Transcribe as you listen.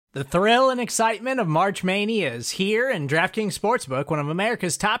The thrill and excitement of March Mania is here, and DraftKings Sportsbook, one of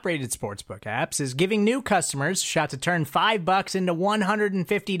America's top-rated sportsbook apps, is giving new customers a shot to turn $5 into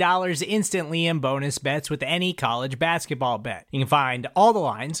 $150 instantly in bonus bets with any college basketball bet. You can find all the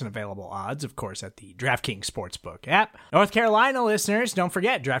lines and available odds, of course, at the DraftKings Sportsbook app. North Carolina listeners, don't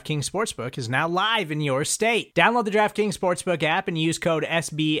forget, DraftKings Sportsbook is now live in your state. Download the DraftKings Sportsbook app and use code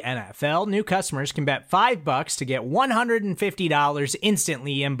SBNFL. New customers can bet $5 to get $150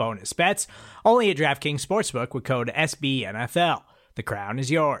 instantly in bonus bets, only at DraftKings Sportsbook with code SBNFL. The crown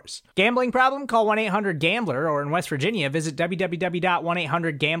is yours. Gambling problem? Call 1-800-GAMBLER, or in West Virginia, visit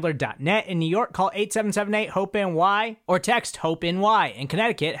www.1800gambler.net. In New York, call 877-8-HOPE-NY or text HOPE-NY. In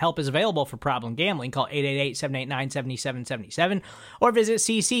Connecticut, help is available for problem gambling. Call 888-789-7777 or visit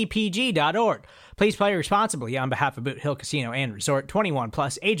ccpg.org. Please play responsibly on behalf of Boot Hill Casino and Resort. 21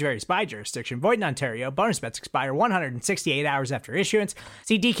 plus, age varies by jurisdiction. Void in Ontario. Bonus bets expire 168 hours after issuance.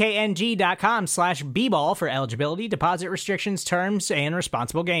 See dkng.com/bball for eligibility, deposit restrictions, terms, and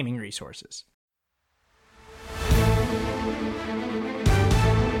responsible gaming resources.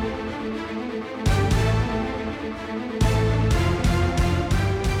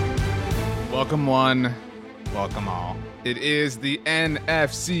 Welcome one, welcome all. It is the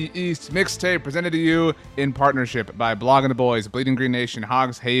NFC East Mixtape, presented to you in partnership by Blogging the Boys, Bleeding Green Nation,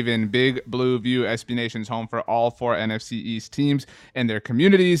 Hogs Haven, Big Blue View, SB Nation's home for all four NFC East teams and their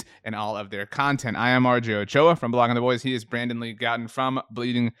communities and all of their content. I am RJ Ochoa from Blogging the Boys. He is Brandon Lee Gowton from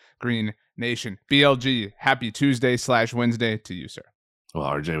Bleeding Green Nation. BLG, happy Tuesday/Wednesday to you, sir. Well,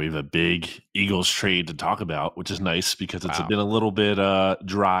 RJ, we have a big Eagles trade to talk about, which is nice because it's been a little bit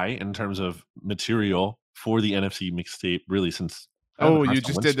dry in terms of material for the NFC mixtape, really, since. Oh, you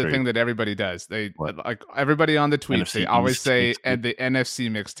just did the thing that everybody does. They like everybody on the tweets. NFC they always East say at the NFC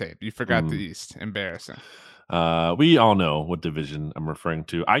mixtape. You forgot the East. Embarrassing. We all know what division I'm referring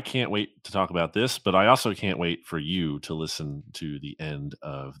to. I can't wait to talk about this, but I also can't wait for you to listen to the end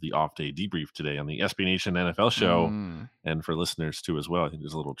of the off day debrief today on the SB Nation NFL show, and for listeners too as well. I think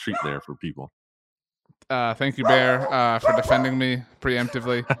there's a little treat there for people. Thank you, Bear, for defending me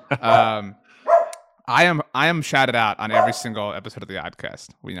preemptively. I am shouted out on every single episode of the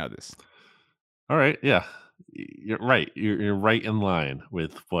Oddcast. We know this. All right, yeah, you're right. You're right in line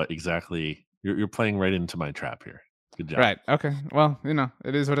with what exactly you're playing right into my trap here. Good job. Right. Okay. Well,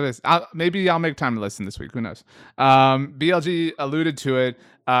 it is what it is. Maybe I'll make time to listen this week. Who knows? BLG alluded to it.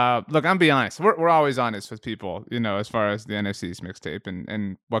 Look, I'm being honest. We're always honest with people, as far as the NFC's mixtape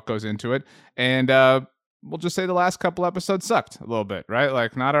and what goes into it. And we'll just say the last couple episodes sucked a little bit, right?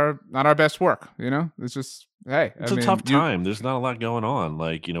 Like not our best work, It's just, hey. It's a tough time. There's not a lot going on.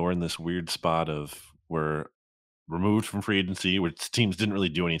 Like, we're in this weird spot of we're removed from free agency, which teams didn't really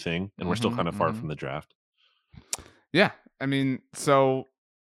do anything, and we're still kind of far from the draft. Yeah. So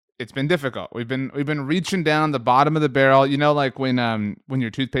it's been difficult. We've been reaching down the bottom of the barrel, like when your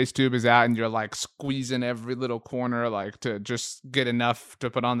toothpaste tube is out and you're like squeezing every little corner, like to just get enough to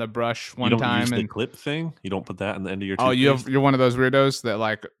put on the brush one time. You don't use the clip thing? You don't put that in the end of your toothpaste? Oh, you're one of those weirdos that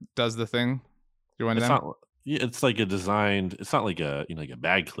like does the thing? You're one of them? It's like it's not like a like a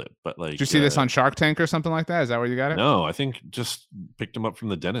bag clip, but like. Did you see this on Shark Tank or something like that? Is that where you got it? No, I think just picked them up from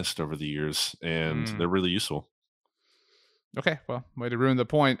the dentist over the years, and they're really useful. Okay, well, way to ruin the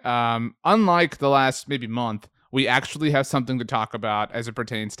point. Unlike the last maybe month, we actually have something to talk about as it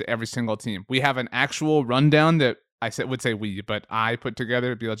pertains to every single team. We have an actual rundown that would say we, but I put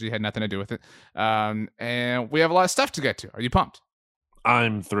together. BLG had nothing to do with it. And we have a lot of stuff to get to. Are you pumped?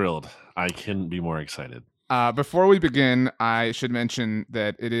 I'm thrilled. I couldn't be more excited. Before we begin, I should mention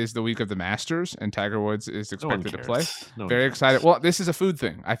that it is the week of the Masters, and Tiger Woods is expected to play. Very excited. Well, this is a food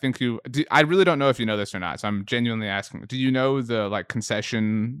thing. I think I really don't know if you know this or not, so I'm genuinely asking. Do you know the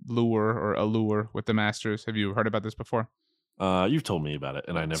concession lure or allure with the Masters? Have you heard about this before? You've told me about it,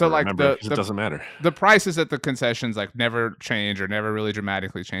 and I never remember because it doesn't matter. The prices at the concessions never change or never really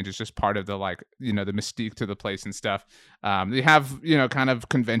dramatically change. It's just part of the the mystique to the place and stuff. They have kind of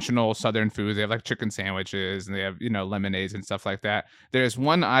conventional Southern foods. They have chicken sandwiches and they have lemonades and stuff like that. There's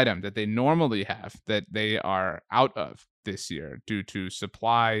one item that they normally have that they are out of this year due to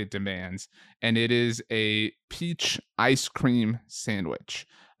supply demands, and it is a peach ice cream sandwich.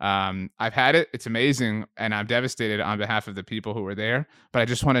 I've had it. It's amazing. And I'm devastated on behalf of the people who were there. But I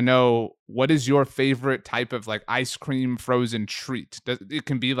just want to know, what is your favorite type of ice cream frozen treat? It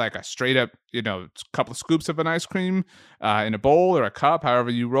can be a straight up, couple of scoops of an ice cream in a bowl or a cup,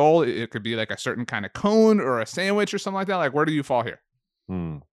 however you roll. It could be a certain kind of cone or a sandwich or something like that. Where do you fall here?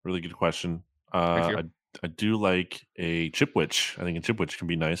 Really good question. Thank you. I do like a chipwich. I think a chipwich can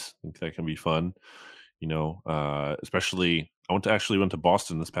be nice. I think that can be fun. Especially went to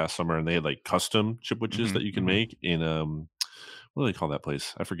Boston this past summer, and they had like custom chipwiches that you can make in what do they call that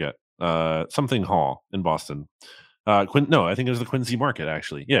place? I forget. Something Hall in Boston. No, I think it was the Quincy Market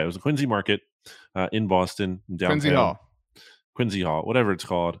actually. Yeah, it was the Quincy Market in Boston, downtown. Quincy Hall, whatever it's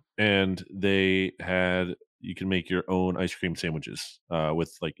called, and they had you can make your own ice cream sandwiches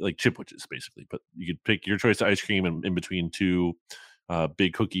with like chipwiches basically. But you could pick your choice of ice cream in between two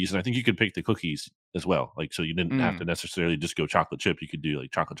big cookies, and I think you could pick the cookies as well. Like so, you didn't have to necessarily just go chocolate chip. You could do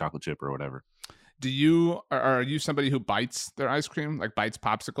like chocolate chip or whatever. Are you somebody who bites their ice cream, like bites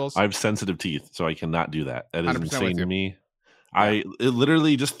popsicles? I have sensitive teeth, so I cannot do that. That is insane to me. Yeah. It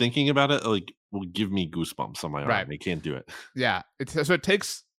literally just thinking about it like will give me goosebumps on my arm. I can't do it. Yeah, so it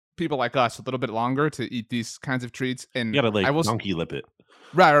takes people like us a little bit longer to eat these kinds of treats, and you gotta like donkey lip it.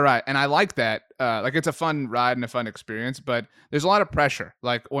 Right. And I like that. Like it's a fun ride and a fun experience, but there's a lot of pressure.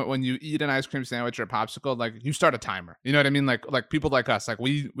 Like when you eat an ice cream sandwich or a popsicle, like you start a timer. You know what I mean? Like people like us, like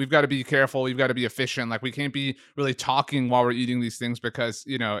we've got to be careful. We've got to be efficient. Like we can't be really talking while we're eating these things because,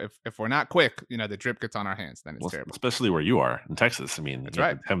 you know, if we're not quick, you know, the drip gets on our hands. Then it's terrible. Especially where you are in Texas. I mean, that's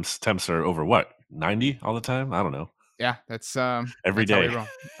right. Temps are over what, 90 all the time? I don't know. Yeah, that's every day.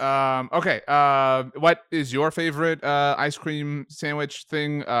 Okay. What is your favorite ice cream sandwich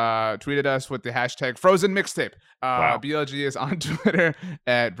thing? Tweeted us with the hashtag Frozen Mixtape. Wow. BLG is on Twitter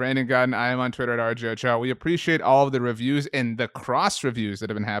at Brandon Gowton. I am on Twitter at RJ Ochoa. We appreciate all of the reviews and the cross reviews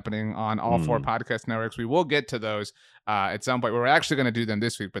that have been happening on all four podcast networks. We will get to those at some point. We're actually going to do them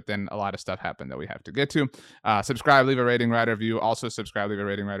this week, but then a lot of stuff happened that we have to get to. Subscribe, leave a rating, write a review. Also subscribe, leave a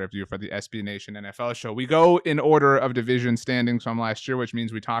rating, write a review for the SB Nation NFL show. We go in order of division standings from last year, which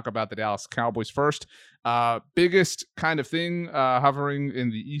means we talk about the Dallas Cowboys first. Biggest kind of thing hovering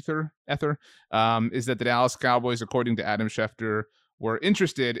in the ether is that the Dallas Cowboys, according to Adam Schefter, were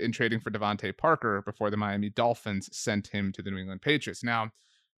interested in trading for Devontae Parker before the Miami Dolphins sent him to the New England Patriots. Now,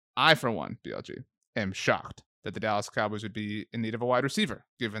 I, for one, BLG, am shocked that the Dallas Cowboys would be in need of a wide receiver,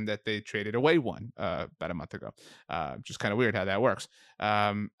 given that they traded away one about a month ago. Just kind of weird how that works.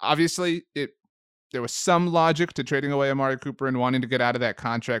 Obviously, there was some logic to trading away Amari Cooper and wanting to get out of that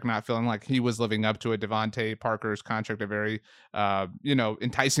contract, not feeling like he was living up to a Devontae Parker's contract, a very,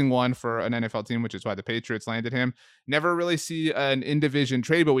 enticing one for an NFL team, which is why the Patriots landed him. Never really see an in-division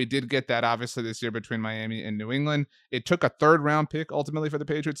trade, but we did get that obviously this year between Miami and New England. It took a third-round pick ultimately for the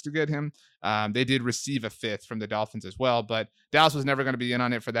Patriots to get him. They did receive a fifth from the Dolphins as well, but Dallas was never going to be in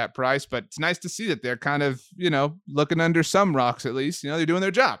on it for that price. But it's nice to see that they're kind of, looking under some rocks at least. They're doing their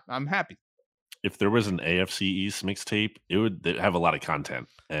job. I'm happy. If there was an AFC East mixtape, they'd have a lot of content,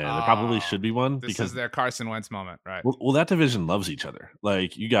 and there probably should be one. This is their Carson Wentz moment, right? Well, that division loves each other.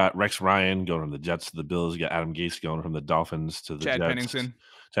 Like you got Rex Ryan going from the Jets to the Bills. You got Adam Gase going from the Dolphins to the Jets.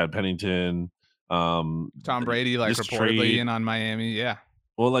 Chad Pennington. Tom Brady, like reportedly in on Miami. Yeah.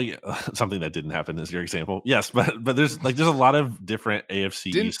 Well, like something that didn't happen is your example. Yes, but there's a lot of different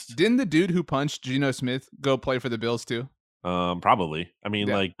AFC East. Didn't the dude who punched Geno Smith go play for the Bills too? Probably. I mean,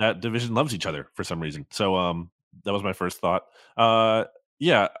 like that division loves each other for some reason. So, that was my first thought. I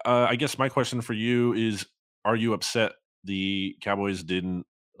guess my question for you is: are you upset the Cowboys didn't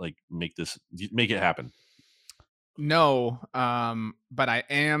make it happen? No, but I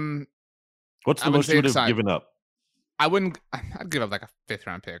am. What's the most you would have given up? I'd give up like a 5th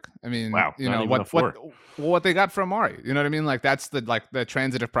round pick. I mean, wow, what they got from Amari. You know what I mean? Like that's the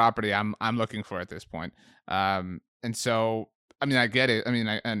transitive property I'm looking for at this point. And so, I mean, I get it. I mean,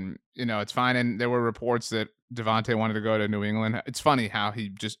 it's fine. And there were reports that Devontae wanted to go to New England. It's funny how he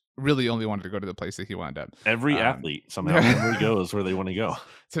just really only wanted to go to the place that he wound up. Every athlete somehow where he goes where they want to go.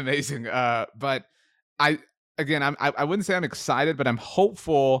 It's amazing. But I wouldn't say I'm excited, but I'm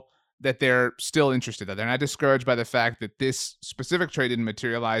hopeful that they're still interested, that they're not discouraged by the fact that this specific trade didn't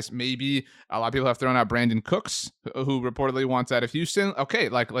materialize. Maybe a lot of people have thrown out Brandon Cooks, who reportedly wants out of Houston. Okay,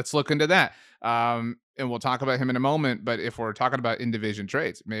 let's look into that. And we'll talk about him in a moment. But if we're talking about in-division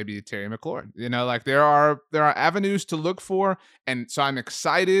trades, maybe Terry McLaurin. There are avenues to look for. And so I'm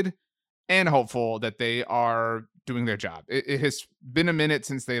excited and hopeful that they are doing their job. It has been a minute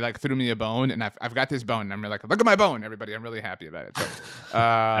since they threw me a bone, and I've got this bone, and I'm like, look at my bone, everybody. I'm really happy about it. So,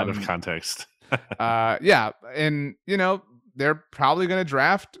 out of context. Yeah. And, they're probably going to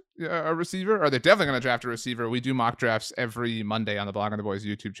draft a receiver, or they're definitely going to draft a receiver. We do mock drafts every Monday on the Blog on the Boys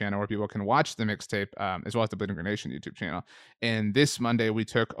YouTube channel where people can watch the mixtape, as well as the Bleeding Green Nation YouTube channel. And this Monday, we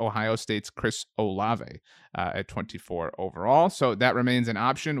took Ohio State's Chris Olave at 24 overall. So that remains an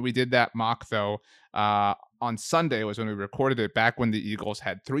option. We did that mock, though, on Sunday was when we recorded it, back when the Eagles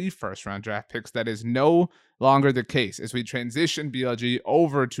had 3 first-round draft picks. That is no longer the case. As we transition BLG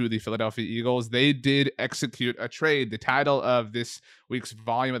over to the Philadelphia Eagles, they did execute a trade. The title of this week's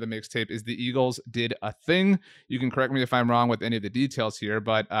volume of the mixtape is "The Eagles Did a Thing." You can correct me if I'm wrong with any of the details here,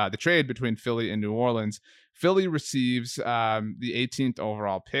 but the trade between Philly and New Orleans, Philly receives the 18th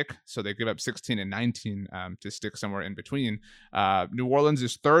overall pick, so they give up 16 and 19 to stick somewhere in between. New Orleans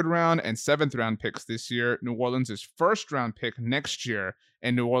is 3rd round and 7th round picks this year. New Orleans is 1st round pick next year,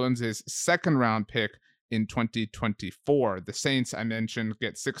 and New Orleans is 2nd round pick in 2024. The Saints, I mentioned,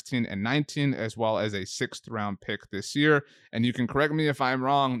 get 16 and 19, as well as a 6th round pick this year. And you can correct me if I'm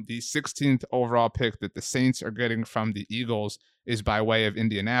wrong, the 16th overall pick that the Saints are getting from the Eagles is by way of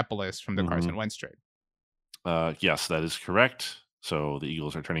Indianapolis from the Carson Wentz trade. Yes, that is correct. So the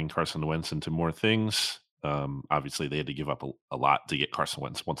Eagles are turning Carson Wentz into more things. Obviously, they had to give up a lot to get Carson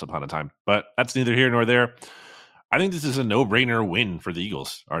Wentz once upon a time, but that's neither here nor there. I think this is a no-brainer win for the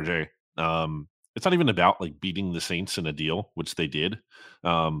Eagles, RJ. It's not even about like beating the Saints in a deal, which they did,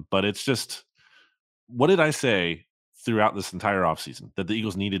 but it's just, what did I say throughout this entire offseason that the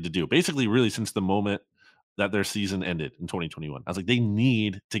Eagles needed to do? Basically, really, since the moment that their season ended in 2021. I was like, they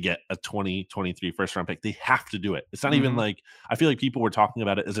need to get a 2023 first round pick. They have to do it. It's not even like, I feel like people were talking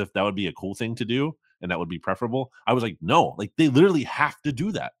about it as if that would be a cool thing to do and that would be preferable. I was like, no, like they literally have to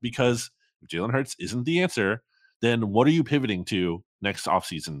do that, because if Jalen Hurts isn't the answer, then what are you pivoting to next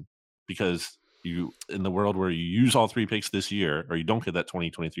offseason? Because you, in the world where you use all 3 picks this year, or you don't get that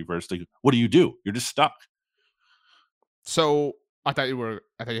 2023 first, like, what do? You're just stuck. So I thought you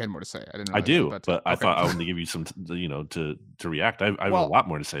had more to say. I didn't. I do, but I thought I wanted to give you some, to react. I have a lot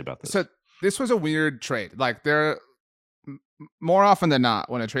more to say about this. So this was a weird trade. Like, more often than not,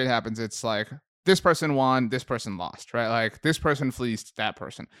 when a trade happens, it's like this person won, this person lost, right? Like this person fleeced that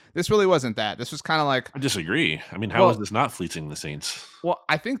person. This really wasn't that. This was kind of like, I disagree. I mean, how is this not fleecing the Saints? Well,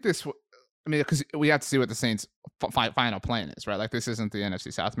 I think because we have to see what the Saints' final plan is, right? Like, this isn't the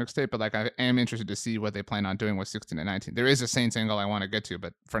NFC South mixtape, but like, I am interested to see what they plan on doing with 16 and 19. There is a Saints angle I want to get to,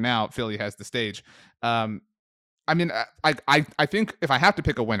 but for now, Philly has the stage. I mean, I think if I have to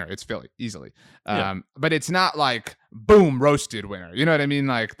pick a winner, it's Philly easily. But it's not like boom roasted winner. You know what I mean?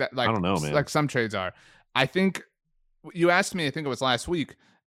 Like that. Like, I don't know, man. Like some trades are. I think you asked me, I think it was last week,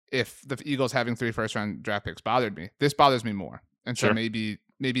 if the Eagles having 3 first round draft picks bothered me. This bothers me more, and so maybe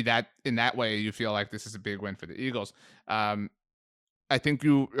that in that way you feel like this is a big win for the Eagles. I think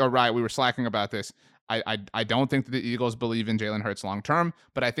you are right. We were slacking about this. I don't think that the Eagles believe in Jalen Hurts long term,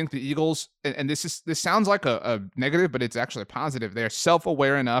 but I think the Eagles, and this sounds like a negative, but it's actually positive. They're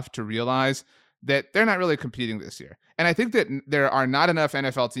self-aware enough to realize that they're not really competing this year. And I think that there are not enough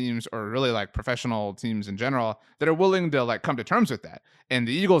NFL teams, or really like professional teams in general, that are willing to like come to terms with that. And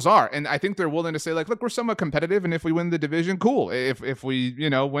the Eagles are. And I think they're willing to say, like, look, we're somewhat competitive, and if we win the division, cool. If we,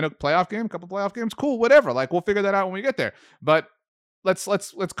 win a playoff game, a couple playoff games, cool, whatever. Like, we'll figure that out when we get there. But let's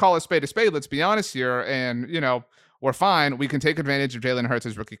call a spade a spade. Let's be honest here. And, we're fine. We can take advantage of Jalen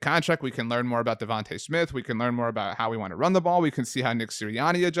Hurts' rookie contract. We can learn more about Devontae Smith. We can learn more about how we want to run the ball. We can see how Nick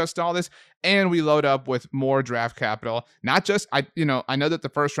Sirianni adjusts all this. And we load up with more draft capital. Not just, I know that the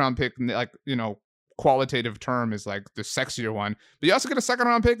first round pick, qualitative term is like the sexier one, but you also get a 2nd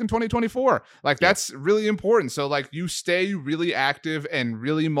round pick in 2024. Like, that's really important. So like, you stay really active and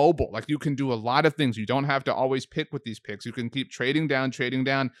really mobile. Like, you can do a lot of things. You don't have to always pick with these picks. You can keep trading down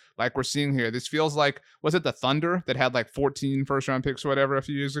like we're seeing here. This feels like, was it the Thunder that had like 14 first round picks or whatever a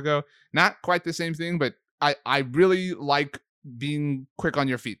few years ago? Not quite the same thing, but I really like being quick on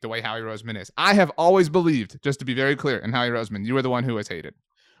your feet the way Howie Roseman is. I have always believed, just to be very clear, in Howie Roseman, you were the one who has hated.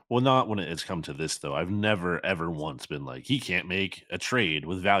 Well, not when it's come to this, though. I've never, ever once been like, he can't make a trade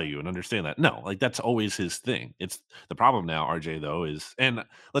with value and understand that. No, like, that's always his thing. It's the problem now, RJ, though, is, and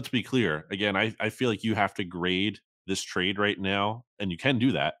let's be clear, again, I feel like you have to grade this trade right now, and you can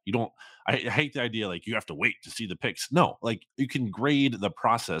do that. You don't, I hate the idea, like, you have to wait to see the picks. No, like, you can grade the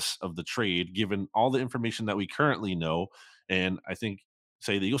process of the trade given all the information that we currently know. And I think,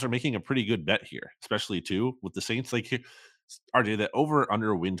 say, the Eagles are making a pretty good bet here, especially, too, with the Saints. Like, RJ, that over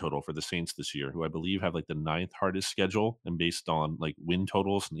under win total for the Saints this year, who I believe have like the 9th hardest schedule, and based on like win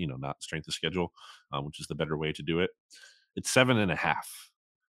totals, not strength of schedule, which is the better way to do it. It's 7.5.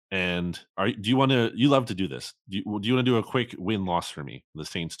 And you love to do this? Do you want to do a quick win loss for me? The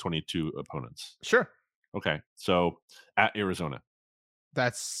Saints 22 opponents. Sure. Okay. So at Arizona,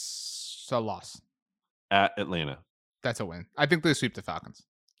 that's a loss. At Atlanta, that's a win. I think they sweep the Falcons.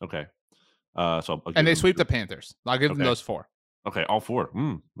 Okay. So and they sweep the Panthers. I'll give them those 4. Okay, all 4.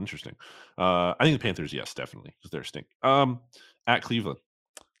 Interesting. I think the Panthers, yes, definitely, because they're stink. At Cleveland,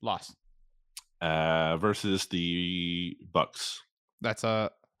 loss. versus the Bucks. That's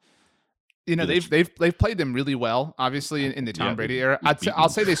they've played them really well. Obviously, in the Tom Brady era, I'll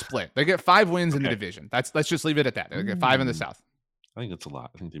say they split. They get 5 wins in the division. Let's just leave it at that. They get 5 in the South. I think that's a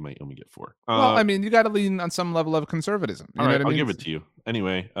lot. I think they might only get 4. Well, I mean, you got to lean on some level of conservatism. You know what I mean? I'll give it to you.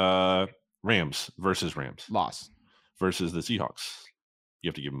 Anyway, Rams versus Rams. Loss. Versus the Seahawks. You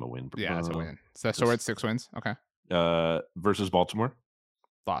have to give them a win. Yeah, that's a win. So we're at 6 wins. Okay. Versus Baltimore.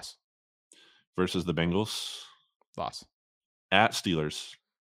 Loss. Versus the Bengals. Loss. At Steelers.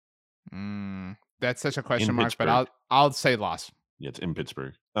 That's such a question mark, but I'll say loss. Yeah, it's in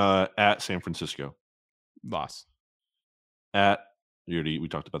Pittsburgh. At San Francisco. Loss. At we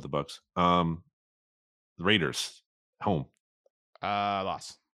talked about the Bucks. The Raiders. Home.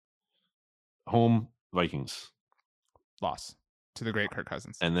 Loss. Home Vikings. Loss to the great Kirk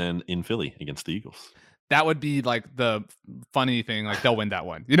Cousins. And then in Philly against the Eagles. That would be like the funny thing. Like they'll win that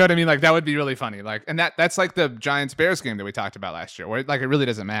one. You know what I mean? Like that would be really funny. Like, and that's like the Giants Bears game that we talked about last year, where like it really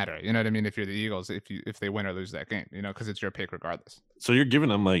doesn't matter. You know what I mean? If you're the Eagles, if they win or lose that game, you know, because it's your pick regardless. So you're giving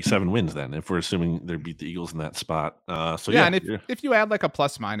them like 7 wins then, if we're assuming they beat the Eagles in that spot. And if you add like a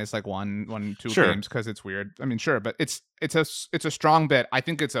plus minus like one, 2 games because it's weird. I mean, sure, but it's a strong bet. I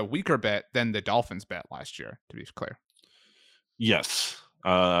think it's a weaker bet than the Dolphins bet last year, to be clear. Yes.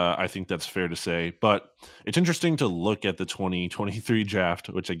 I think that's fair to say, but it's interesting to look at the 2023 draft,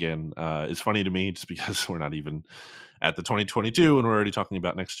 which again is funny to me just because we're not even at the 2022 and we're already talking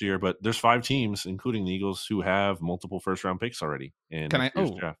about next year. But there's 5 teams, including the Eagles, who have multiple first-round picks already.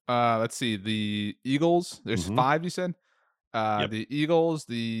 Draft. Let's see. The Eagles, there's 5. You said the Eagles,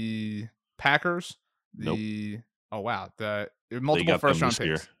 the Packers, the multiple first-round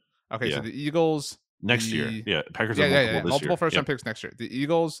picks. Okay, so the Eagles. Next year. Yeah. Packers have multiple first-round picks next year. The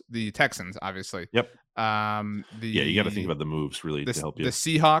Eagles, the Texans, obviously. Yep. You got to think about the moves really to help you. The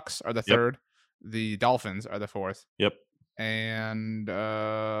Seahawks are the 3rd. The Dolphins are the 4th. Yep. And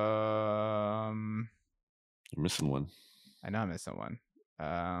you're missing one. I know I'm missing one.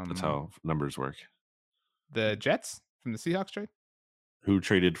 That's how numbers work. The Jets from the Seahawks trade? Who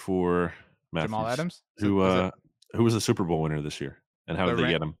traded for Matthews? Jamal Adams? Who was the Super Bowl winner this year? And how did they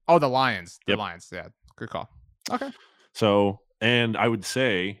get him? Oh, the Lions. The Lions. Yeah. Good call. Okay. So, and I would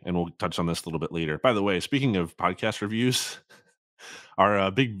say, and we'll touch on this a little bit later. By the way, speaking of podcast reviews,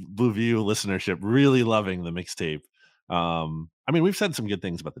 our Big Blue View listenership really loving the mixtape. I mean, we've said some good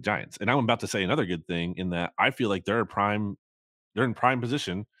things about the Giants, and I'm about to say another good thing in that I feel like they're in prime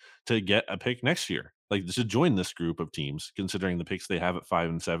position to get a pick next year. Like to join this group of teams, considering the picks they have at 5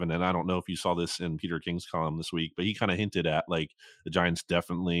 and 7. And I don't know if you saw this in Peter King's column this week, but he kind of hinted at like the Giants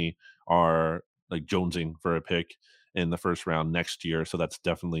definitely are like jonesing for a pick in the first round next year. So that's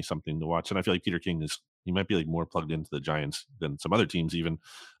definitely something to watch. And I feel like Peter King he might be like more plugged into the Giants than some other teams even.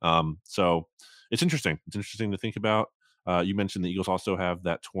 So it's interesting. It's interesting to think about. You mentioned the Eagles also have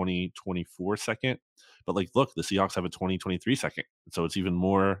that 2024 second, but like, look, the Seahawks have a 2023 second. So it's even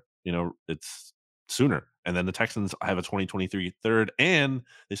more, it's sooner. And then the Texans have a 2023 third, and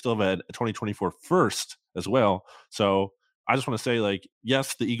they still have a 2024 first as well. So I just want to say, like,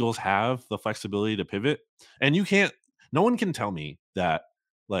 yes, the Eagles have the flexibility to pivot, and no one can tell me that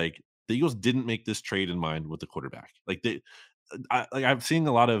like the Eagles didn't make this trade in mind with the quarterback. Like I'm seeing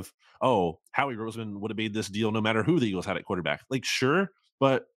a lot of, Howie Roseman would have made this deal no matter who the Eagles had at quarterback. Like, sure,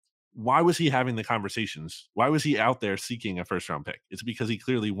 but why was he having the conversations? Why was he out there seeking a first round pick? It's because he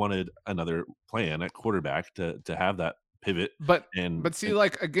clearly wanted another plan at quarterback to have that pivot. But see,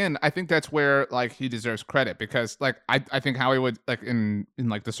 like, again, I think that's where like he deserves credit, because like I think Howie would, like, in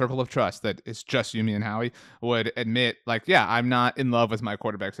like the circle of trust that it's just you, me, and Howie, would admit, like, yeah, I'm not in love with my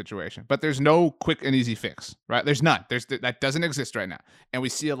quarterback situation, but there's no quick and easy fix, right? There's none. That doesn't exist right now. And we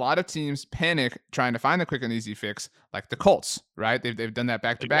see a lot of teams panic trying to find the quick and easy fix, like the Colts, right? They've done that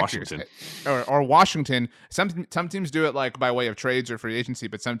back to back years. Or Washington. Some teams do it like by way of trades or free agency,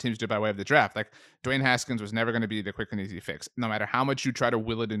 but some teams do it by way of the draft. Like Dwayne Haskins was never going to be the quick and easy fix. No matter how much you try to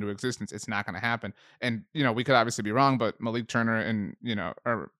will it into existence, it's not going to happen. And we could obviously be wrong, but Malik Turner and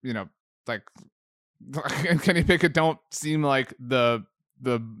like and Kenny Pickett don't seem like the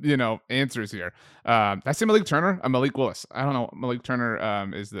answers here. I say Malik Turner, Malik Willis. I don't know. Malik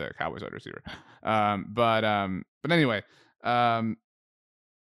Turner is the Cowboys wide receiver. But anyway,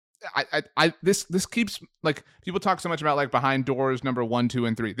 this keeps, like, people talk so much about like behind doors number 1, 2,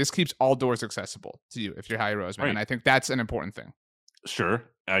 and 3. This keeps all doors accessible to you if you're Howie Roseman, right. And I think that's an important thing. Sure.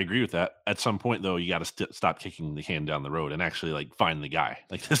 I agree with that. At some point, though, you got to stop kicking the can down the road and actually like find the guy.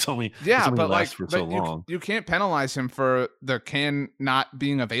 Like this Yeah, only but lasts for so long. you can't penalize him for the can not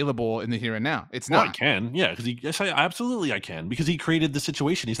being available in the here and now. It's Well, I not. can, yeah, because yes, absolutely I can, because he created the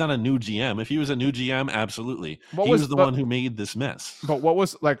situation. He's not a new GM. If he was a new GM, absolutely, What he was was the one who made this mess. But what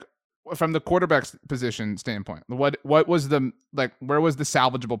was like from the quarterback's position standpoint? What was the like? Where was the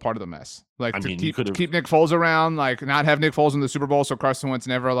salvageable part of the mess? Like I to mean, you could have. keep Nick Foles around, like not have Nick Foles in the Super Bowl, so Carson Wentz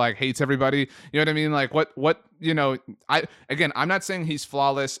never like hates everybody. You know what I mean? Like what you know? I'm not saying he's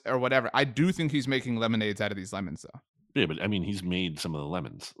flawless or whatever. I do think he's making lemonades out of these lemons, though. Yeah, but I mean, he's made some of the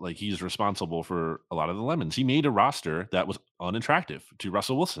lemons. Like he's responsible for a lot of the lemons. He made a roster that was unattractive to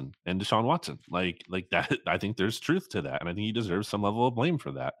Russell Wilson and Deshaun Watson. Like that. I think there's truth to that, and I think he deserves some level of blame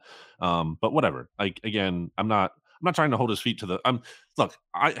for that. But whatever. Like again, I'm not trying to hold his feet to the. Look,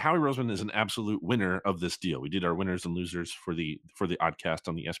 Howie Roseman is an absolute winner of this deal. We did our winners and losers for the oddcast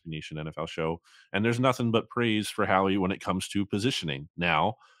on the SB Nation NFL show, and there's nothing but praise for Howie when it comes to positioning.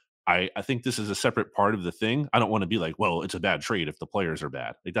 Now, I think this is a separate part of the thing. I don't want to be like, well, it's a bad trade if the players are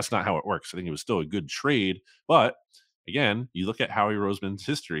bad. Like that's not how it works. I think it was still a good trade, but again, you look at Howie Roseman's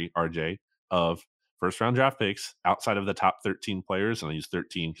history, RJ, of first round draft picks outside of the top 13 players, and I use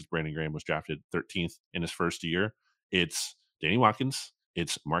 13 because Brandon Graham was drafted 13th in his first year. It's Danny Watkins,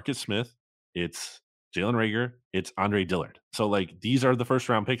 it's Marcus Smith, it's Jalen Reagor, it's Andre Dillard. So like these are the first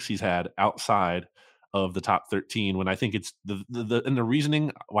round picks he's had outside of the top 13, when I think it's the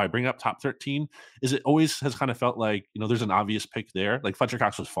reasoning why I bring up top 13 is it always has kind of felt like, there's an obvious pick there. Like Fletcher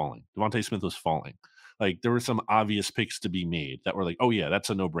Cox was falling. Devontae Smith was falling. Like there were some obvious picks to be made that were like, oh yeah, that's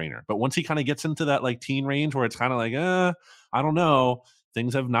a no brainer. But once he kind of gets into that like teen range where it's kind of like, I don't know,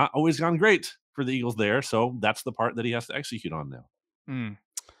 things have not always gone great for the Eagles there. So that's the part that he has to execute on now.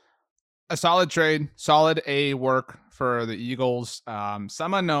 A solid trade, solid A work for the Eagles.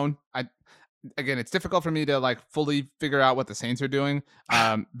 Some unknown. Again, it's difficult for me to like fully figure out what the Saints are doing.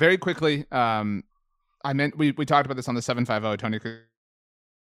 Very quickly, I meant we talked about this on the 750 Tony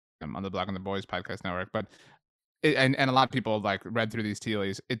on the Black and the Boys podcast network, but and a lot of people like read through these tea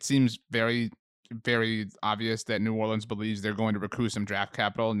leaves. It seems very, very obvious that New Orleans believes they're going to recoup some draft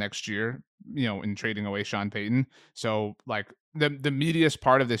capital next year, in trading away Sean Payton. So like the meatiest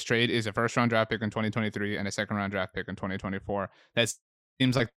part of this trade is a first round draft pick in 2023 and a second round draft pick in 2024. That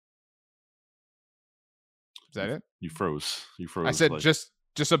seems like. Is that it? You froze. I said just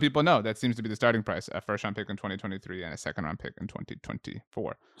so people know, that seems to be the starting price: a first round pick in 2023 and a second round pick in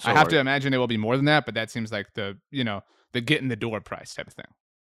 2024. So I have to imagine it will be more than that, but that seems like the get in the door price type of thing.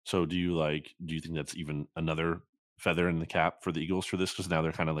 So do you think that's even another feather in the cap for the Eagles for this? Because now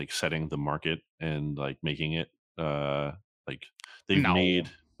they're kind of like setting the market and like making it like they've made.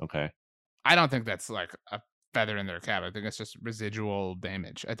 Okay. I don't think that's like a feather in their cap. I think it's just residual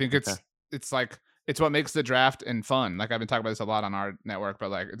damage. I think it's like it's what makes the draft and fun. Like I've been talking about this a lot on our network, but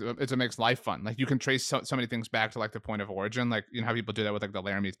like it's what makes life fun. Like you can trace so many things back to like the point of origin. Like how people do that with like the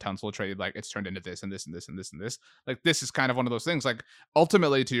Laramie Tunsil trade. Like it's turned into this and this and this and this and this. Like this is kind of one of those things. Like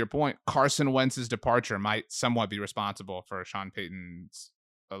ultimately, to your point, Carson Wentz's departure might somewhat be responsible for Sean Payton's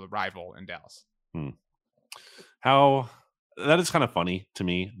rival in Dallas. How that is kind of funny to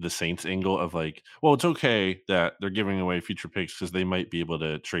me, the Saints angle of like, well, it's okay that they're giving away future picks because they might be able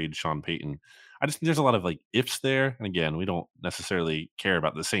to trade Sean Payton. I just think there's a lot of like ifs there. And again, we don't necessarily care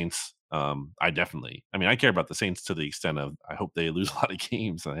about the Saints. I care about the Saints to the extent of I hope they lose a lot of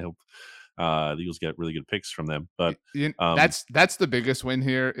games, and I hope the Eagles get really good picks from them. But that's the biggest win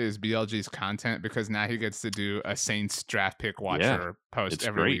here is BLG's content, because now he gets to do a Saints draft pick watcher post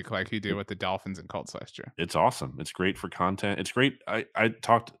every week like he did with the Dolphins and Colts last year. It's awesome. It's great for content. It's great. I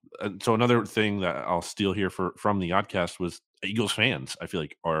talked. So another thing that I'll steal here from the Oddcast was Eagles fans, I feel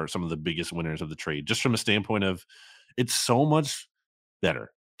like, are some of the biggest winners of the trade, just from a standpoint of it's so much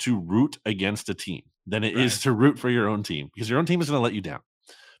better to root against a team than it is to root for your own team, because your own team is going to let you down.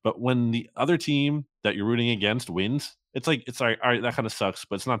 But when the other team that you're rooting against wins, it's like all right, that kind of sucks,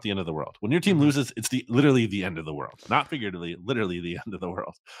 but it's not the end of the world. When your team loses, it's literally the end of the world, not figuratively, literally the end of the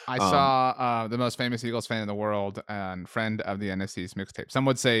world. I saw the most famous Eagles fan in the world and friend of the NFC East Mixtape. Some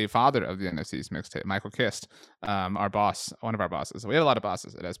would say father of the NFC East Mixtape, Michael Kist, our boss, one of our bosses. We have a lot of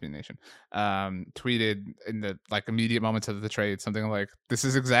bosses at SB Nation. Tweeted in the like immediate moments of the trade something like, "This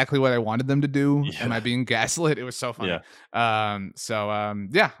is exactly what I wanted them to do. Yeah. Am I being gaslit?" It was so funny.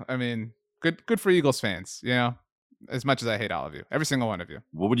 Yeah. I mean, good for Eagles fans. As much as I hate all of you, every single one of you.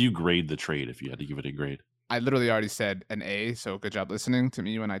 What would you grade the trade if you had to give it a grade? I literally already said an A, so good job listening to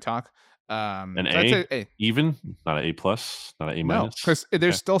me when I talk. An so I'd say A. Even? Not an A plus? Not an A No, minus? because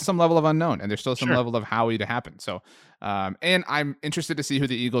there's still some level of unknown, and there's still some Sure. level of Howie to happen. So, and I'm interested to see who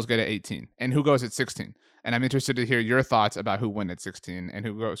the Eagles get at 18 and who goes at 16. And I'm interested to hear your thoughts about who win at 16 and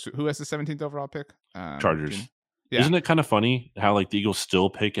who has the 17th overall pick. Chargers. Yeah. Isn't it kind of funny how like the Eagles still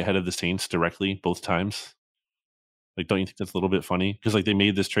pick ahead of the Saints directly both times? Like, don't you think that's a little bit funny? Because like they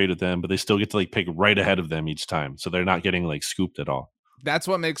made this trade with them, but they still get to like pick right ahead of them each time, so they're not getting like scooped at all. That's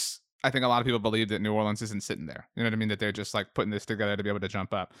what makes, I think, a lot of people believe that New Orleans isn't sitting there. You know what I mean? That they're just like putting this together to be able to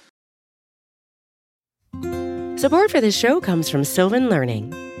jump up. Support for this show comes from Sylvan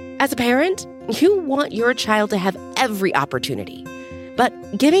Learning. As a parent, you want your child to have every opportunity,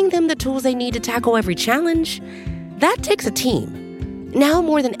 but giving them the tools they need to tackle every challenge, that takes a team. Now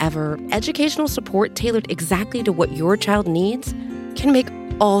more than ever, educational support tailored exactly to what your child needs can make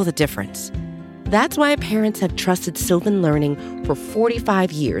all the difference. That's why parents have trusted Sylvan Learning for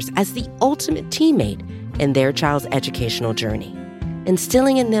 45 years as the ultimate teammate in their child's educational journey,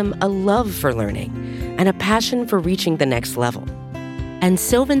 instilling in them a love for learning and a passion for reaching the next level. And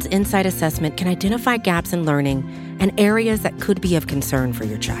Sylvan's Insight Assessment can identify gaps in learning and areas that could be of concern for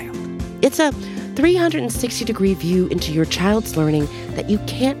your child. It's a 360-degree view into your child's learning that you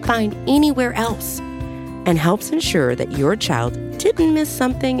can't find anywhere else, and helps ensure that your child didn't miss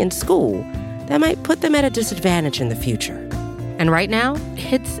something in school that might put them at a disadvantage in the future. And right now,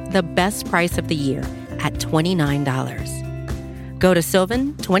 it's the best price of the year at $29. Go to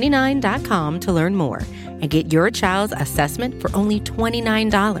sylvan29.com to learn more and get your child's assessment for only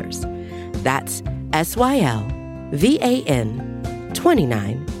 $29. That's SYLVAN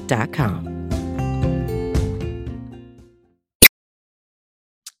 29.com.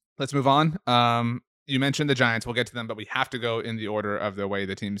 Let's move on. You mentioned the Giants. We'll get to them, but we have to go in the order of the way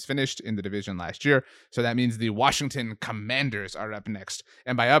the teams finished in the division last year. So that means the Washington Commanders are up next.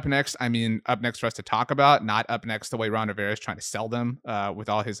 And by up next, I mean up next for us to talk about, not up next the way Ron Rivera is trying to sell them with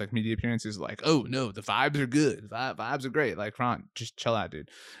all his like media appearances. Like, oh no, the vibes are good. Vibes are great. Like, Ron, just chill out, dude.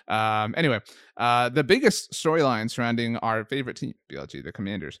 Anyway, the biggest storyline surrounding our favorite team, BLG, the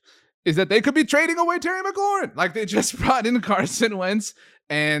Commanders, is that they could be trading away Terry McLaurin. Like, they just brought in Carson Wentz,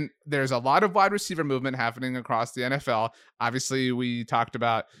 and there's a lot of wide receiver movement happening across the NFL. Obviously, we talked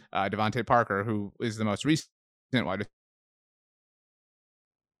about Devontae Parker, who is the most recent wide receiver.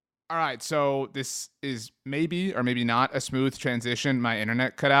 All right, so this is maybe or maybe not a smooth transition. My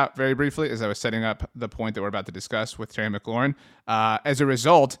internet cut out very briefly as I was setting up the point that we're about to discuss with Terry McLaurin. As a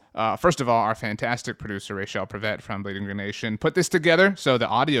result, first of all, our fantastic producer, Rachel Prevet from Bleeding Green Nation, put this together, so the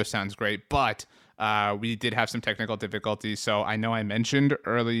audio sounds great, but we did have some technical difficulties. So I know I mentioned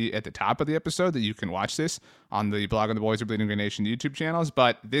early at the top of the episode that you can watch this on the Blog of the Boys or Bleeding Green Nation YouTube channels.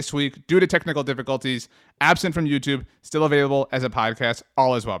 But this week, due to technical difficulties, absent from YouTube, still available as a podcast.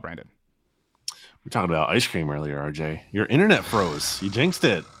 All is well, Brandon. We were talking about ice cream earlier, RJ. Your internet froze. You jinxed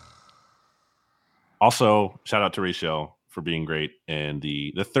it. Also, shout out to Rachel for being great. And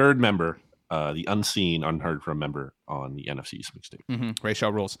the third member, the unseen, unheard from member on the NFC East Mixtape. Mm-hmm.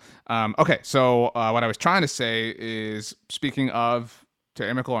 Rachel rules. Okay, so what I was trying to say is, speaking of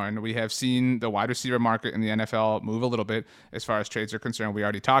Terry McLaurin, we have seen the wide receiver market in the NFL move a little bit as far as trades are concerned. We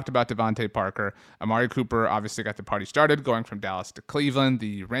already talked about Devontae Parker. Amari Cooper obviously got the party started, going from Dallas to Cleveland.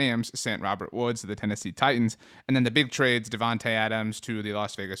 The Rams sent Robert Woods to the Tennessee Titans. And then the big trades, Devontae Adams to the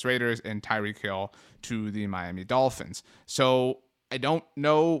Las Vegas Raiders and Tyreek Hill to the Miami Dolphins. So I don't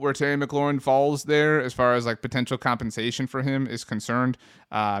know where Terry McLaurin falls there as far as like potential compensation for him is concerned.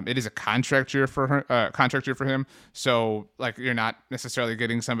 It is a contract year for him. So like, you're not necessarily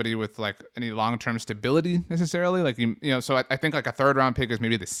getting somebody with like any long-term stability necessarily. Like, you know, so I think like a third round pick is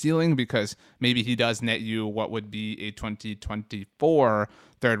maybe the ceiling, because maybe he does net you what would be a 2024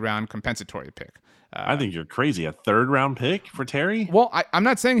 third round compensatory pick. I think you're crazy. A third round pick for Terry? Well, I'm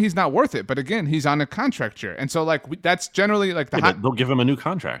not saying he's not worth it, but again, he's on a contract year, and so like that's generally like but they'll give him a new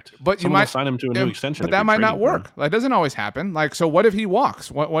contract. But someone you might will sign him to a new extension. But that might not work. That doesn't always happen. Like, so what if he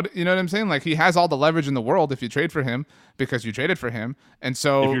walks? What you know what I'm saying? Like, he has all the leverage in the world if you trade for him because you traded for him, and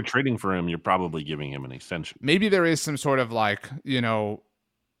so if you're trading for him, you're probably giving him an extension. Maybe there is some sort of like, you know,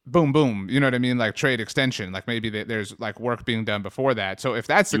 boom, boom, you know what I mean? Like trade extension, like maybe there's like work being done before that. So if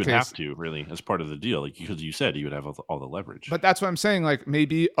that's the case, you would have to really as part of the deal, like because you said you would have all the leverage. But that's what I'm saying. Like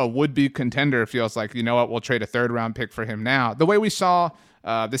maybe a would-be contender feels like, you know what, we'll trade a third round pick for him now. The way we saw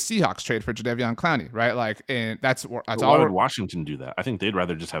the Seahawks trade for Jadeveon Clowney, right? Like, and that's why all. Would Washington do that? I think they'd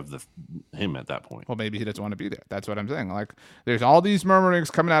rather just have him at that point. Well, maybe he doesn't want to be there. That's what I'm saying. Like, there's all these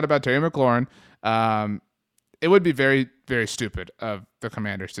murmurings coming out about Terry McLaurin. It would be very, very stupid of the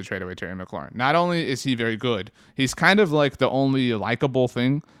Commanders to trade away Terry McLaurin. Not only is he very good, he's kind of like the only likable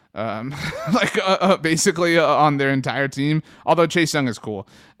thing basically on their entire team. Although Chase Young is cool,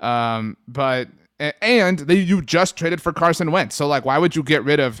 but you just traded for Carson Wentz, so like, why would you get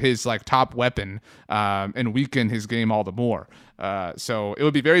rid of his like top weapon and weaken his game all the more? So it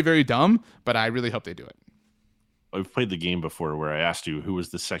would be very, very dumb, but I really hope they do it. I've played the game before where I asked you who was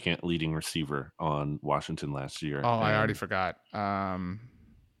the second leading receiver on Washington last year. Oh, I already forgot.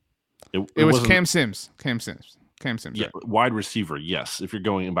 It was Cam Sims. Cam Sims. Yeah, right? Wide receiver, yes. If you're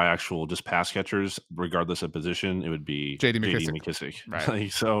going by actual just pass catchers, regardless of position, it would be J.D. McKissick. Right.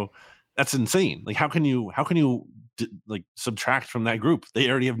 Like, so that's insane. Like, how can you like subtract from that group? They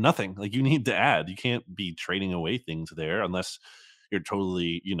already have nothing. Like, you need to add. You can't be trading away things there unless you're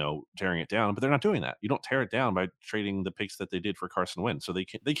totally, tearing it down. But they're not doing that. You don't tear it down by trading the picks that they did for Carson Wentz. So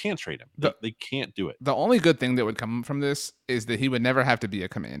they can't trade him. They can't do it. The only good thing that would come from this is that he would never have to be a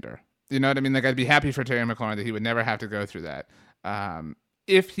commander. You know what I mean? Like, I'd be happy for Terry McLaurin that he would never have to go through that.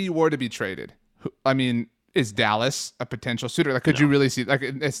 If he were to be traded, is Dallas a potential suitor? Like, could you really see, like,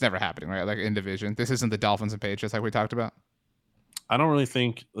 it's never happening, right? Like, in division. This isn't the Dolphins and Patriots like we talked about. I don't really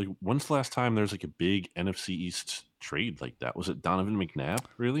think, like, when's the last time there's like a big NFC East trade like that? Was it Donovan McNabb,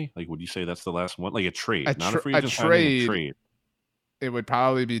 really? Like, would you say that's the last one? Like a trade, not a free agent signing, a trade. It would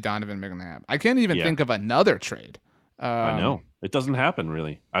probably be Donovan McNabb. I can't even think of another trade. I know. It doesn't happen,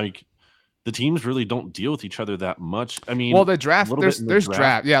 really. The teams really don't deal with each other that much. I mean, well, the draft, there's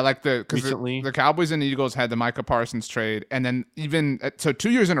draft. Yeah, like because the Cowboys and the Eagles had the Micah Parsons trade. And then so 2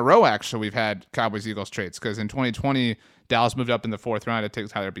 years in a row, actually, we've had Cowboys-Eagles trades. Because in 2020, Dallas moved up in the fourth round to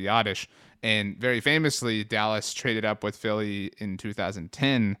take Tyler Biadasz. And very famously, Dallas traded up with Philly in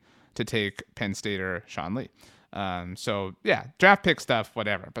 2010 to take Penn Stater Sean Lee. So, yeah, draft pick stuff,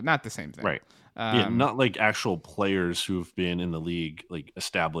 whatever, but not the same thing. Right. Not like actual players who've been in the league, like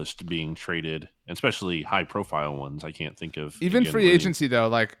established, being traded, especially high profile ones. I can't think of even free agency though.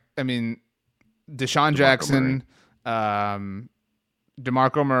 Like, I mean, Deshaun Jackson, DeMarco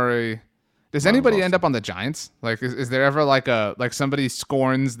Murray. Does anybody end up on the Giants? Like, is there ever like somebody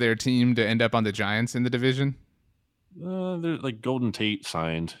scorns their team to end up on the Giants in the division? There's like Golden Tate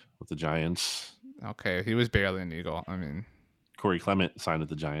signed with the Giants. Okay, he was barely an Eagle. I mean, Corey Clement signed with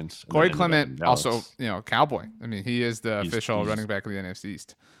the Giants. Corey Clement, also, Cowboy. I mean, he is the official running back of the NFC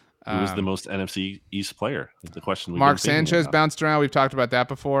East. Who was the most NFC East player? The question. Mark Sanchez bounced around. We've talked about that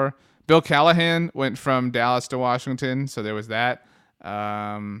before. Bill Callahan went from Dallas to Washington, so there was that.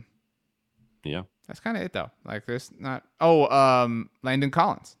 Yeah, that's kind of it though. Like, there's not. Oh, Landon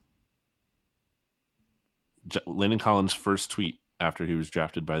Collins. Landon Collins' first tweet after he was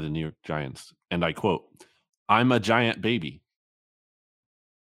drafted by the New York Giants, and I quote, "I'm a giant baby."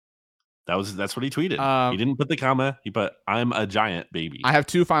 That's what he tweeted. He didn't put the comma. He put, "I'm a giant baby." I have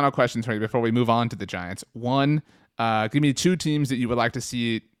two final questions for you before we move on to the Giants. One, give me two teams that you would like to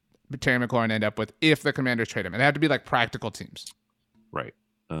see Terry McLaurin end up with if the Commanders trade him. And they have to be like practical teams. Right.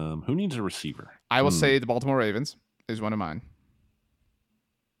 Who needs a receiver? I will say the Baltimore Ravens is one of mine.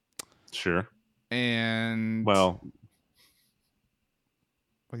 Sure. And well,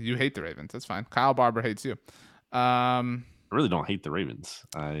 you hate the Ravens. That's fine. Kyle Barber hates you. I really don't hate the Ravens.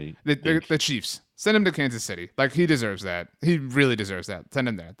 The Chiefs. Send him to Kansas City. Like, he deserves that. He really deserves that. Send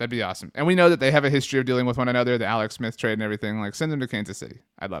him there. That'd be awesome. And we know that they have a history of dealing with one another, the Alex Smith trade and everything. Like, send him to Kansas City.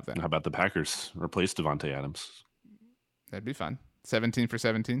 I'd love that. How about the Packers replace Devontae Adams? That'd be fun. 17 for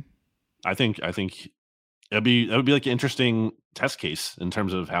 17. I think that would be like an interesting test case in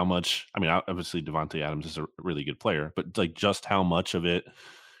terms of how much. I mean, obviously Devontae Adams is a really good player, but like just how much of it,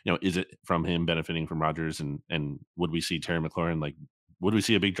 is it from him benefiting from Rodgers, and would we see Terry McLaurin, like, would we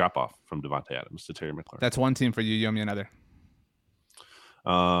see a big drop off from Devontae Adams to Terry McLaurin? That's one team for you. You me another.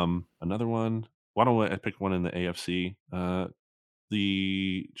 Another one. Why don't I pick one in the AFC?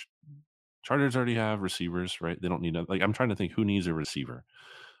 The Chargers already have receivers, right? They don't need like. I'm trying to think who needs a receiver.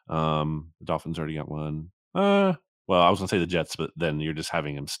 The Dolphins already got one. Well, I was gonna say the Jets, but then you're just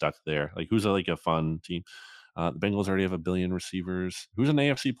having him stuck there. Like, who's a fun team? The Bengals already have 1 billion receivers. Who's an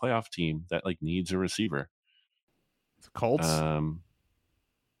AFC playoff team that like needs a receiver? The Colts.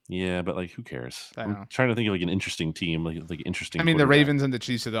 Yeah, but like, who cares? I'm trying to think of like an interesting team, like interesting. I mean, the Ravens and the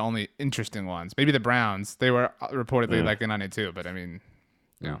Chiefs are the only interesting ones. Maybe the Browns. They were reportedly like in on it too, but I mean,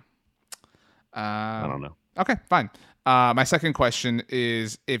 I don't know. Okay, fine. My second question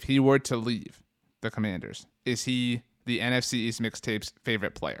is, if he were to leave the Commanders, is he the NFC East Mixtape's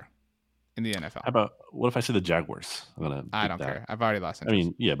favorite player in the NFL? How about, what if I say the Jaguars? I don't care. I've already lost interest. I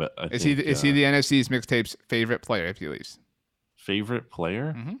mean, yeah, but is he the NFC East Mixtape's favorite player if he leaves? Favorite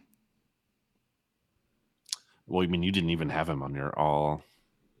player? Mm-hmm. Well, I mean, you didn't even have him on your all.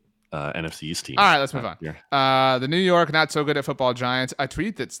 NFC East team. All right, let's move on. The New York not so good at football Giants. A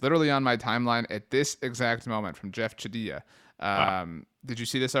tweet that's literally on my timeline at this exact moment from Jeff Chadilla. Wow. Did you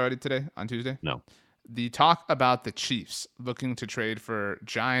see this already today on Tuesday? No. The talk about the Chiefs looking to trade for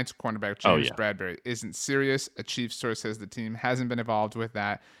Giants cornerback James Bradbury isn't serious. A Chiefs source says the team hasn't been involved with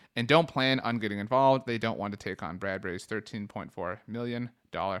that and don't plan on getting involved. They don't want to take on Bradbury's $13.4 million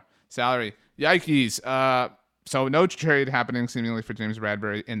salary. Yikes. So no trade happening seemingly for James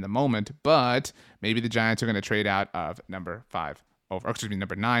Bradbury in the moment, but maybe the Giants are going to trade out of number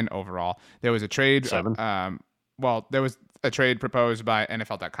 9 overall. There was a trade. 7. There was a trade proposed by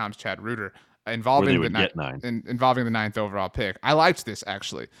NFL.com's Chad Reuter involving the 9th overall pick. I liked this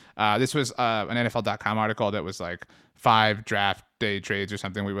actually. This was an NFL.com article that was like 5 draft day trades or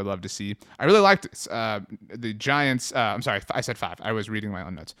something we would love to see. I really liked this. The Giants, I'm sorry, I said 5. I was reading my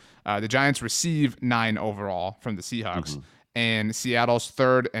own notes. The Giants receive 9 overall from the Seahawks and Seattle's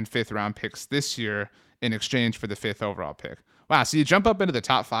 3rd and 5th round picks this year in exchange for the 5th overall pick. Wow, so you jump up into the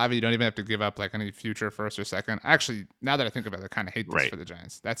top 5 and you don't even have to give up like any future first or second. Actually, now that I think about it, I kind of hate this for the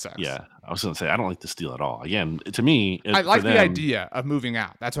Giants. That sucks. Yeah, I was going to say, I don't like the steal at all. Again, to me, I like the idea of moving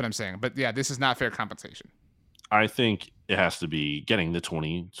out. That's what I'm saying. But yeah, this is not fair compensation. I think it has to be getting the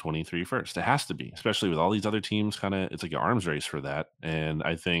 2023 first. It has to be, especially with all these other teams it's like an arms race for that. And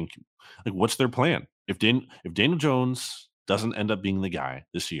I think, like, what's their plan? If Daniel Jones doesn't end up being the guy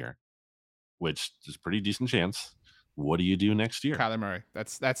this year, which is a pretty decent chance, what do you do next year? Kyler Murray.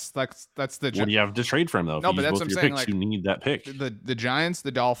 That's the. What do you have to trade for him though? No, but that's what I'm saying. Picks, you need that pick. The Giants,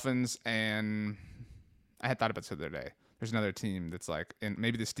 the Dolphins, and I had thought about this the other day. There's another team that's like, and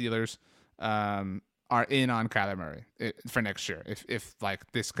maybe the Steelers are in on Kyler Murray for next year. If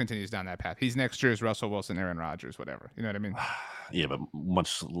like this continues down that path, he's next year's Russell Wilson, Aaron Rodgers, whatever. You know what I mean? Yeah, but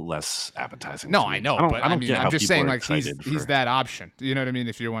much less appetizing. No, I know, but I'm just saying like he's that option. You know what I mean?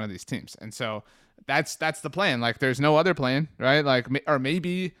 If you're one of these teams, and so. That's the plan. Like, there's no other plan, right? Like, or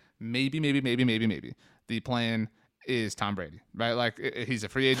maybe the plan is Tom Brady, right? Like, he's a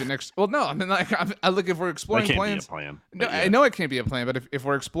free agent next. Well, no, I mean, like, I look, if we're exploring plans, be a plan, no, yeah. I know it can't be a plan, but if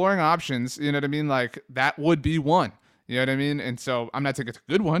we're exploring options, you know what I mean? Like, that would be one. You know what I mean? And so I'm not saying it's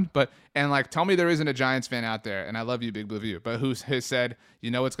a good one, and like, tell me there isn't a Giants fan out there, and I love you, Big Blue View, but who has said, you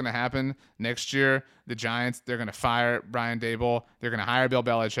know what's going to happen next year? The Giants, they're going to fire Brian Daboll. They're going to hire Bill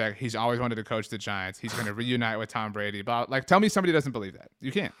Belichick. He's always wanted to coach the Giants. He's going to reunite with Tom Brady. But like, tell me somebody doesn't believe that.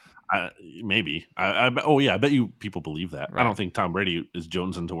 You can't. Maybe. I bet you people believe that. Right. I don't think Tom Brady is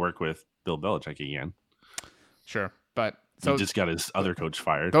jonesing to work with Bill Belichick again. Sure, but so he just got his other coach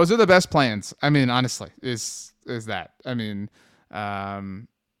fired. Those are the best plans. I mean, honestly, is that? I mean,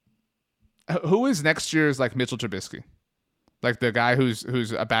 who is next year's like Mitchell Trubisky? Like the guy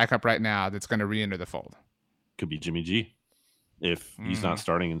who's a backup right now that's going to re-enter the fold. Could be Jimmy G if he's not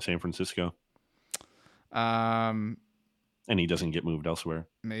starting in San Francisco. And he doesn't get moved elsewhere.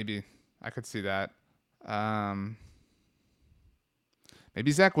 Maybe. I could see that.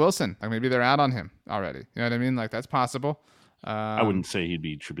 Maybe Zach Wilson. Like, maybe they're out on him already. You know what I mean? Like, that's possible. I wouldn't say he'd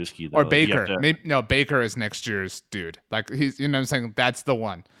be Trubisky, though. Or Baker. Baker is next year's dude. Like, he's, you know what I'm saying? That's the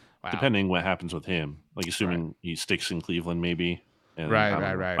one. Wow. Depending what happens with him. Like, assuming he sticks in Cleveland, maybe. And right.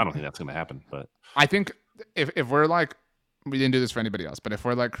 I don't think that's going to happen. But I think if we're like, we didn't do this for anybody else, but if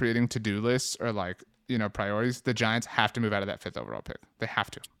we're like creating to-do lists or like, you know, priorities, the Giants have to move out of that 5th overall pick. They have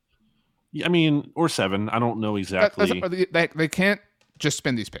to. Yeah, I mean, or 7. I don't know exactly. They can't just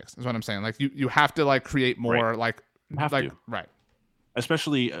spend these picks. Is what I'm saying. Like, you have to like create more right.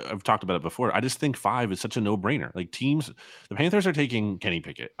 Especially, I've talked about it before. I just think 5 is such a no-brainer. Like, teams, the Panthers are taking Kenny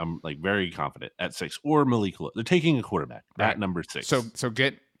Pickett. I'm like very confident at 6, or Malik Willis. They're taking a quarterback at number 6. So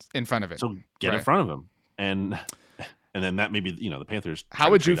get in front of it. So get in front of him, and then that maybe, you know, the Panthers. How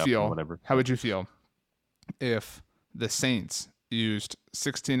would you feel? How would you feel if the Saints used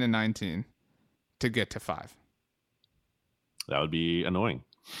 16 and 19 to get to 5? That would be annoying.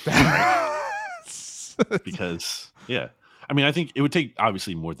 Because, yeah. I mean, I think it would take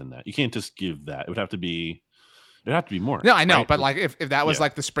obviously more than that. You can't just give that. It would have to be more. No, I know, right? But like if that was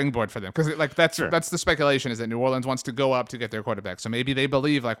like the springboard for them, because like that's the speculation is that New Orleans wants to go up to get their quarterback. So maybe they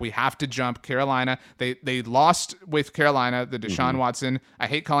believe like we have to jump Carolina. They lost with Carolina, the Deshaun Watson. I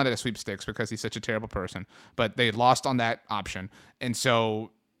hate calling it a sweepstakes because he's such a terrible person, but they lost on that option. And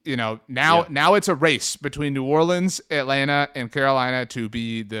so, you know, now it's a race between New Orleans, Atlanta, and Carolina to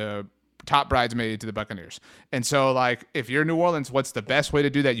be the top bridesmaid to the Buccaneers. And so, like, if you're New Orleans, what's the best way to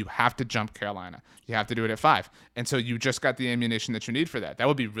do that? You have to jump Carolina. You have to do it at 5. And so you just got the ammunition that you need for that. That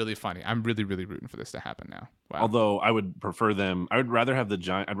would be really funny. I'm really, really rooting for this to happen now. Wow. Although I would prefer them. I would rather have the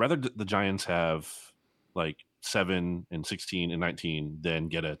Giants have like 7 and 16 and 19 than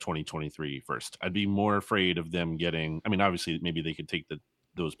get a 2023 first. I'd be more afraid of them getting, I mean, obviously maybe they could take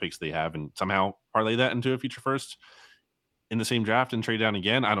those picks they have and somehow parlay that into a future first in the same draft and trade down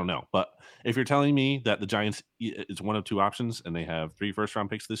again. I don't know. But if you're telling me that the Giants is one of two options and they have 3 first-round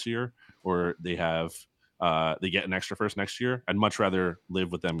picks this year, or they have they get an extra first next year, I'd much rather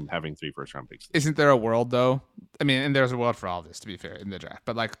live with them having 3 first-round picks. Isn't there a world, though? I mean, and there's a world for all this, to be fair, in the draft.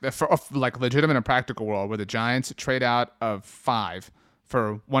 But like, for like legitimate and practical world where the Giants trade out of 5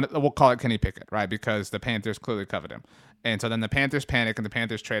 for one, we'll call it Kenny Pickett, right? Because the Panthers clearly covered him. And so then the Panthers panic and the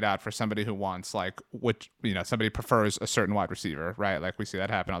Panthers trade out for somebody who wants, like, somebody prefers a certain wide receiver, right? Like, we see that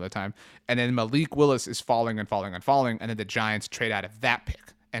happen all the time. And then Malik Willis is falling and falling and falling. And then the Giants trade out of that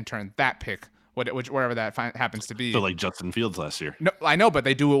pick and turn that pick, wherever that happens to be. So like Justin Fields last year. No, I know, but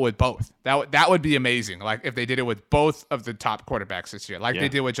they do it with both. That would be amazing. Like if they did it with both of the top quarterbacks this year, like they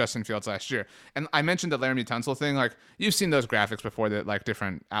did with Justin Fields last year. And I mentioned the Laramie Tunsil thing. Like you've seen those graphics before that like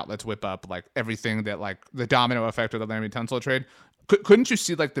different outlets whip up, like everything that like the domino effect of the Laramie Tunsil trade. Couldn't you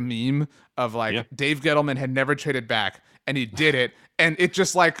see like the meme of like Dave Gettleman had never traded back and he did it, and it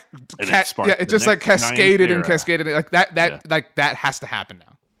just like it just like cascaded and cascaded like that like that has to happen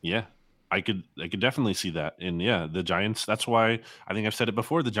now. Yeah. I could definitely see that. And the Giants, that's why I think I've said it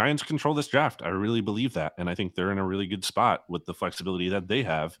before, the Giants control this draft. I really believe that. And I think they're in a really good spot with the flexibility that they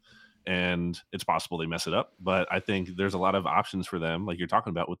have. And it's possible they mess it up, but I think there's a lot of options for them. Like you're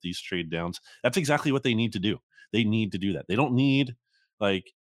talking about with these trade downs, that's exactly what they need to do. They need to do that. They don't need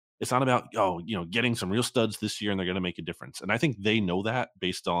it's not about, getting some real studs this year and they're going to make a difference. And I think they know that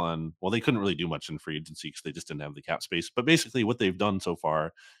based on, well, they couldn't really do much in free agency because they just didn't have the cap space. But basically what they've done so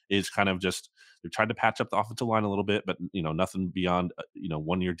far is kind of just, they've tried to patch up the offensive line a little bit, but, nothing beyond,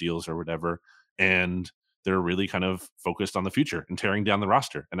 1-year deals or whatever. And they're really kind of focused on the future and tearing down the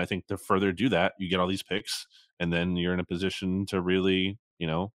roster. And I think to further do that, you get all these picks and then you're in a position to really,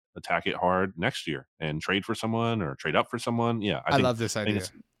 attack it hard next year and trade for someone or trade up for someone. Yeah. I love this idea.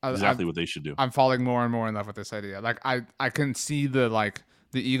 Exactly what they should do. I'm falling more and more in love with this idea. Like I can see the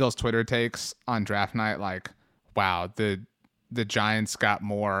Eagles Twitter takes on draft night. Like, wow, the Giants got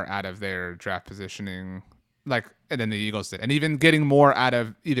more out of their draft positioning, and then the Eagles did, and even getting more out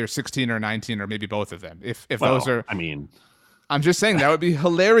of either 16 or 19 or maybe both of them. If those are, I'm just saying that would be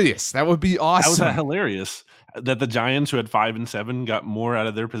hilarious. That would be awesome. How was that hilarious? That the Giants, who had 5 and 7, got more out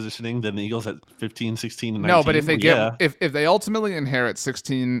of their positioning than the Eagles at 15, 16, and 19. No, but if they if they ultimately inherit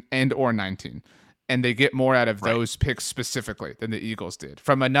 16 and or 19, and they get more out of those picks specifically than the Eagles did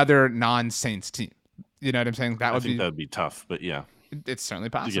from another non-Saints team, you know what I'm saying? That would be tough, but yeah, it's certainly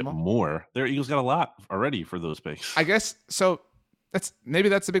possible to get more. Their Eagles got a lot already for those picks, I guess. So that's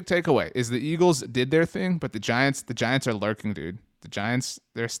the big takeaway: is the Eagles did their thing, but the Giants are lurking, dude. The Giants,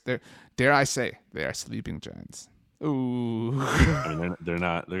 they're dare I say, they are sleeping giants. Ooh. I mean, they're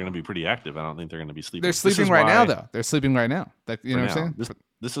not. They're going to be pretty active. I don't think they're going to be sleeping. They're sleeping right now, though. They're sleeping right now. Like, you know what I'm saying?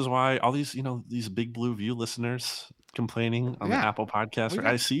 This is why all these, these Big Blue View listeners complaining on the Apple podcast.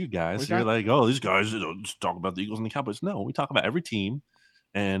 I see you guys. You're like, oh, these guys just talk about the Eagles and the Cowboys. No, we talk about every team.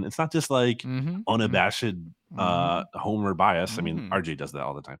 And it's not just like unabashed homer bias. I mean, RJ does that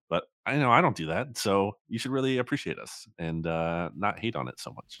all the time, but I don't do that. So you should really appreciate us and not hate on it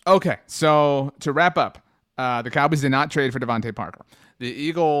so much. Okay, so to wrap up, the Cowboys did not trade for Devontae Parker. The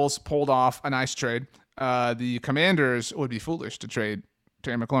Eagles pulled off a nice trade. The Commanders would be foolish to trade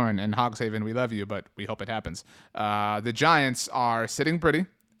Terry McLaurin and Hogshaven. We love you, but we hope it happens. The Giants are sitting pretty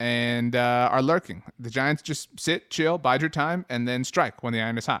and are lurking. The Giants just sit, chill, bide your time, and then strike when the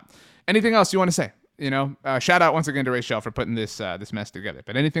iron is hot. Anything else you want to say? Shout out once again to Rachel for putting this mess together.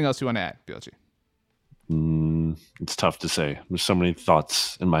 But anything else you want to add, BLG? It's tough to say. There's so many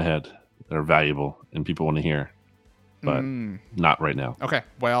thoughts in my head that are valuable and people want to hear, but not right now. Okay.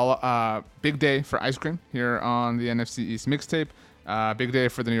 Well, big day for ice cream here on the NFC East Mixtape. Big day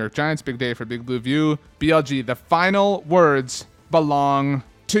for the New York Giants. Big day for Big Blue View. BLG, the final words belong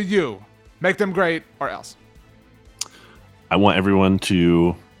to you. Make them great or else. I want everyone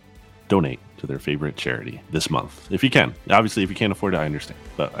to donate to their favorite charity this month, if you can. Obviously, if you can't afford it, I understand.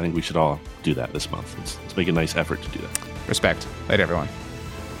 But I think we should all do that this month. Let's make a nice effort to do that. Respect. Later, everyone.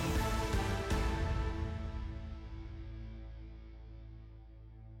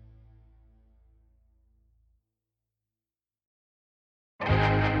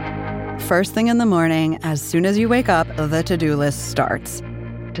 First thing in the morning, as soon as you wake up, the to-do list starts.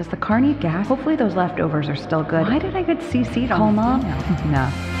 Does the car need gas? Hopefully those leftovers are still good. Why did I get CC'd on Mom?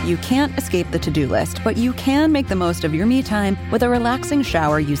 No. You can't escape the to-do list, but you can make the most of your me time with a relaxing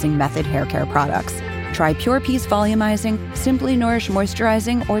shower using Method Hair Care products. Try Pure Peace Volumizing, Simply Nourish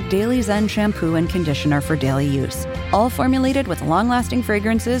Moisturizing, or Daily Zen Shampoo and Conditioner for daily use. All formulated with long-lasting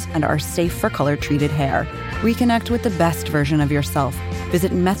fragrances and are safe for color-treated hair. Reconnect with the best version of yourself.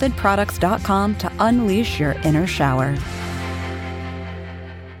 Visit methodproducts.com to unleash your inner shower.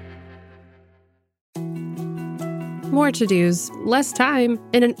 More to-dos, less time,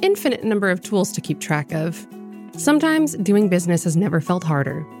 and an infinite number of tools to keep track of. Sometimes doing business has never felt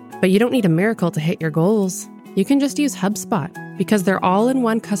harder, but you don't need a miracle to hit your goals. You can just use HubSpot, because their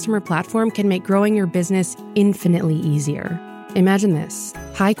all-in-one customer platform can make growing your business infinitely easier. Imagine this: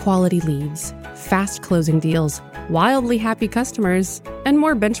 high-quality leads, fast closing deals, wildly happy customers, and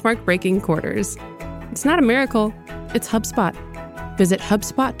more benchmark-breaking quarters. It's not a miracle, it's HubSpot. Visit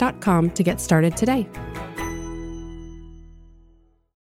HubSpot.com to get started today.